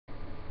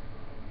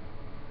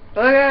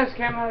Hello guys,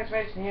 Camel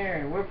Expansion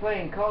here. We're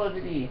playing Call of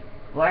Duty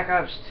Black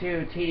Ops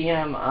 2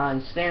 TDM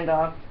on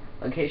Standoff,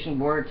 location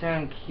Border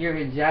Town,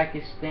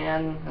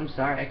 Kyrgyzstan. I'm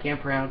sorry, I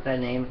can't pronounce that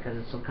name because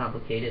it's so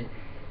complicated.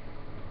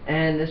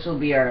 And this will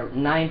be our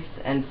 9th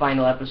and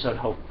final episode,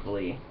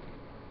 hopefully.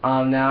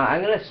 Now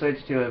I'm gonna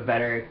switch to a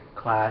better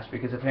class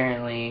because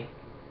apparently,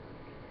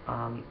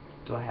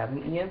 do I have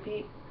an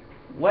EMP?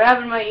 What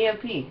happened to my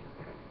EMP?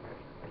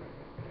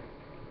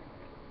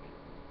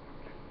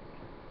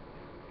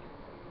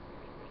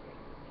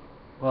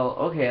 Well,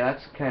 okay,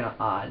 that's kind of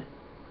odd.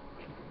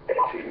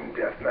 Team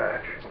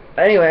deathmatch.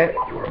 Anyway,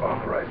 You are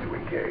authorized to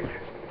engage.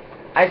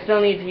 I still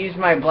need to use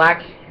my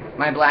black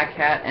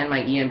hat and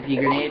my EMP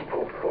grenade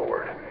Pull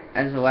forward.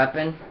 as a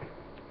weapon,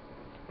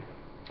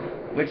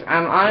 which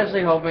I'm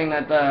honestly hoping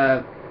that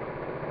the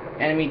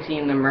enemy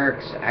team, the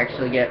Mercs,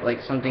 actually get like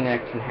something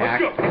that can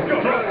hack. Let's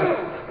go.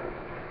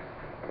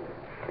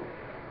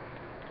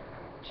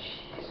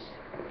 Jeez.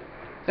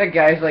 That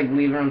guy's like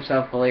leaving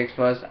himself fully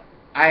exposed.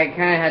 I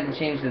kind of had to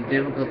change the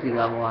difficulty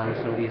level on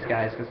some of these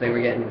guys because they were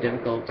getting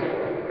difficult,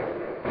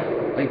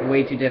 like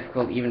way too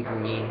difficult even for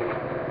me.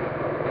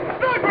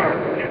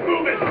 Sniper! Get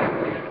moving!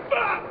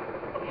 Ah!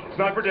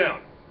 Sniper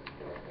down.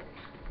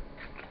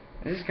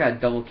 I just got a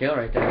double kill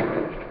right there.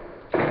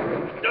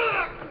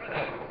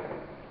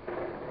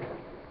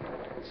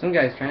 Some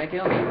guy's trying to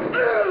kill me.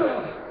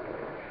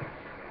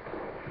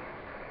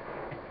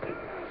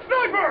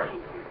 Sniper!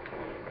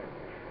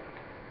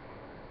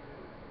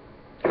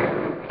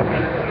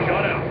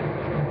 Shot out.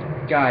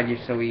 God, you're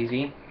so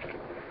easy.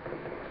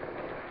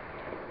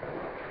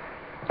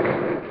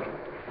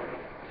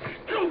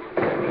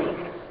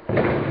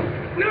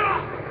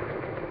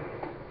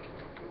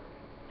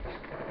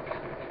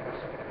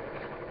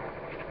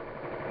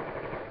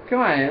 Come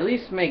on, at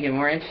least make it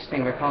more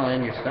interesting by calling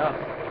in your stuff.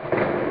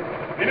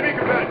 Enemy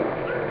combatant.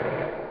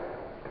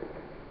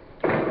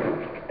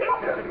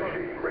 Test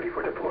machine ready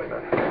for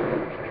deployment.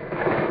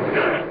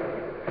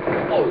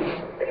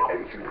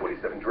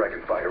 MQ-27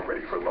 Dragonfire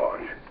ready for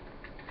launch.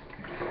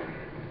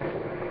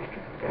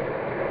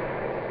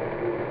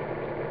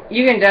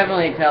 You can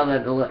definitely tell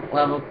that the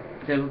level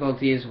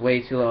difficulty is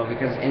way too low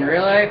because in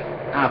real life,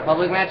 on a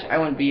public match, I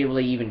wouldn't be able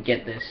to even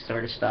get this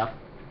sort of stuff.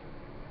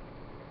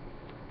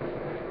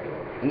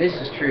 And this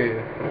is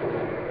true.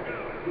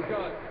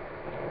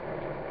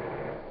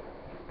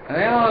 Are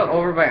they all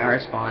over by our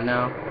spawn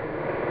now?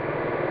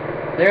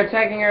 They're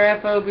attacking our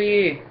FOB!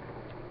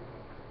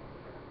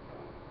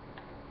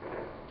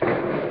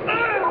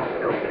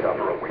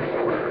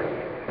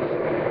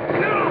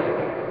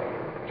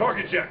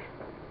 Target check.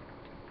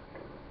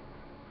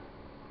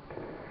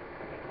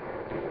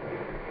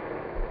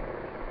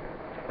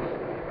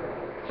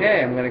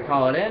 Okay, I'm gonna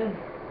call it in.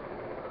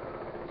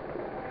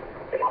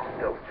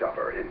 Stealth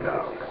chopper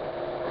inbound.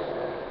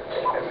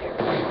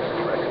 MQ-27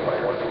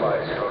 Dragonfire on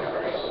fire.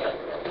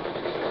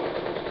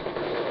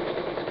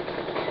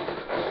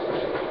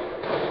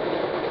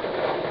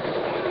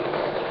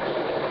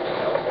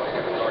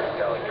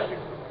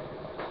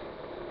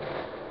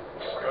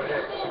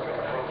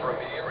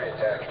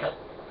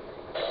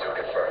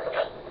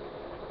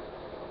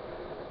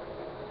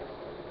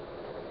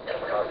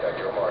 Contact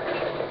your mark.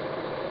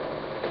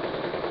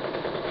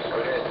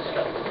 Good hits.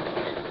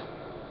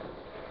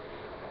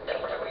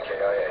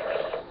 KIA.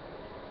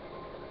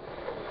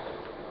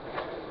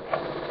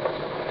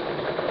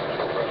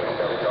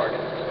 Friendly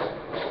target.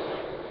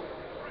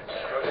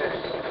 Good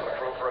hits.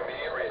 Approved for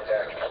immediate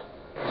reattack.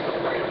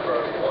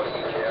 Confirmed 1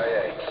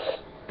 EKIA.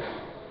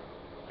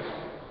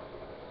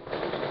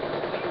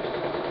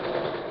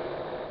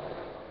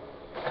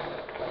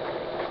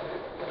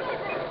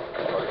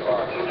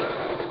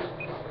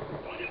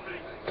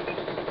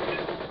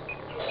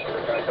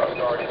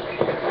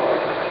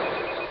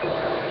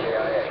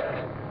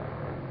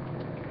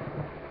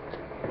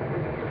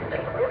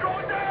 We're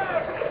going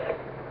down!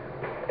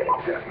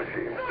 Death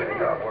machine,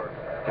 staying up.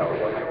 Tower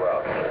 1, 2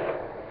 out.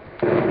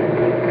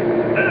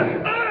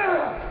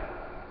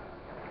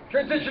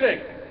 Transitioning!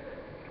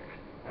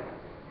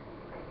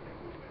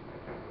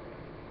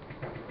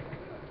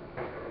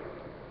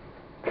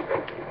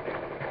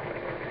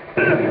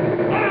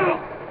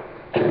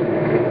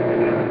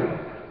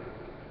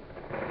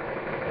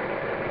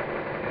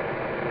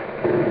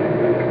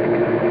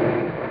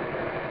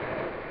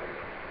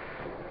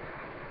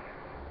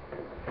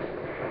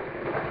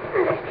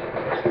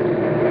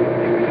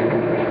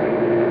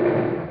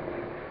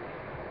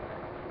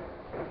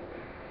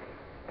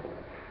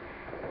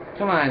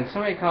 Come on,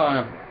 somebody call in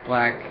a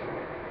black.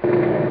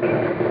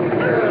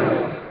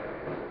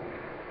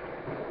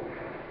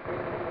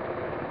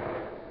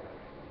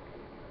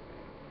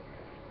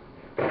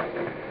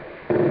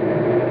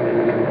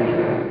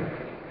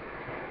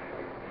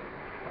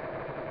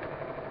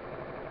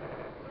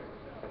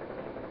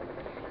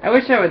 I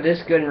wish I were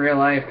this good in real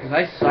life because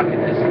I suck at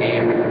this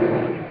game.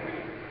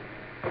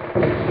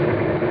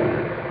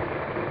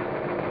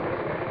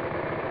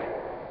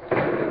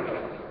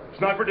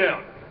 Sniper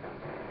down.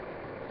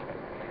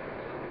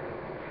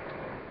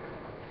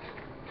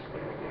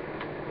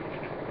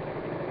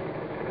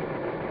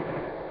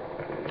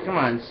 Come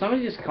on,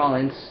 somebody just call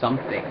in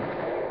something.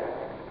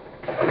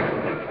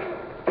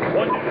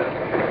 One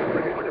down.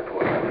 Ready for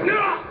deployment.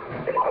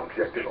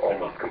 Objective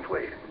almost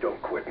complete.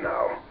 Don't quit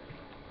now.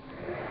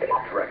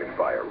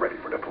 Dragonfire ready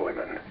for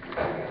deployment.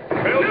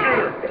 Failed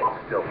shooter.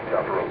 Stealth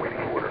chopper awaiting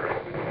order.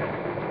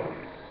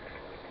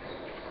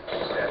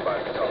 Stand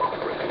by for tunnel.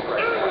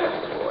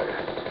 Dragonfire deployed.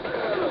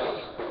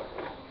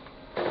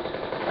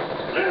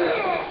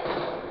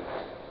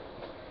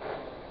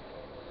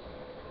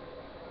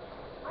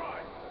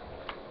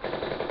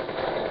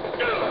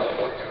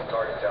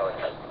 Target tally.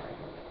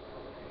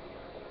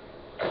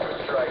 Good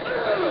strike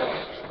there.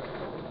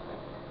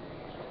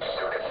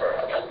 To confirm.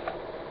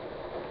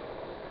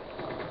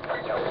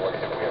 Tally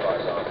 42, we have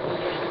eyes on.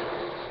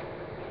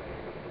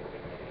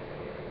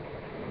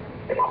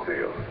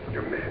 Seals,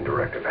 your mission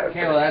directive has Okay,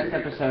 been well that's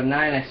achieved. episode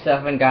 9. I still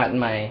haven't gotten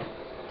my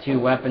 2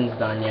 weapons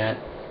done yet.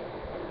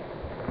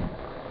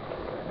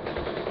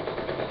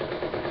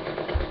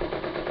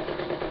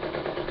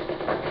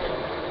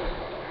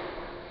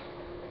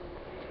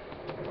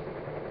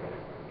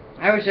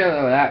 I wish they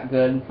were that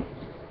good.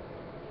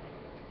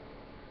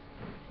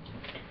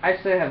 I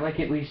still have like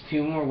at least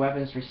 2 more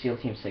weapons for SEAL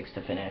Team 6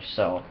 to finish,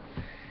 so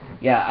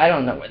yeah, I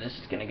don't know where this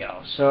is gonna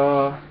go.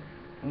 So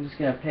I'm just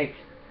gonna pick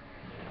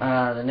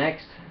the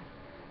next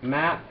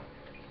map.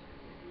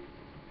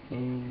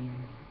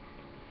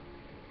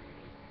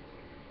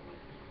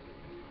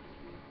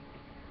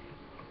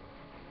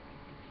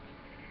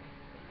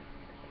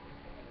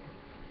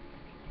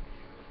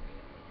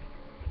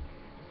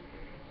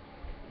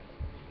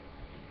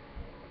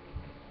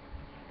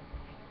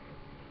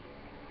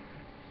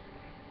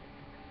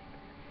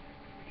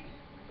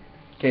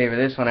 Okay, for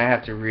this one I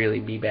have to really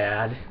be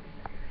bad.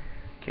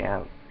 Okay,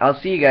 I'll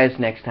see you guys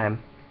next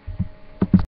time.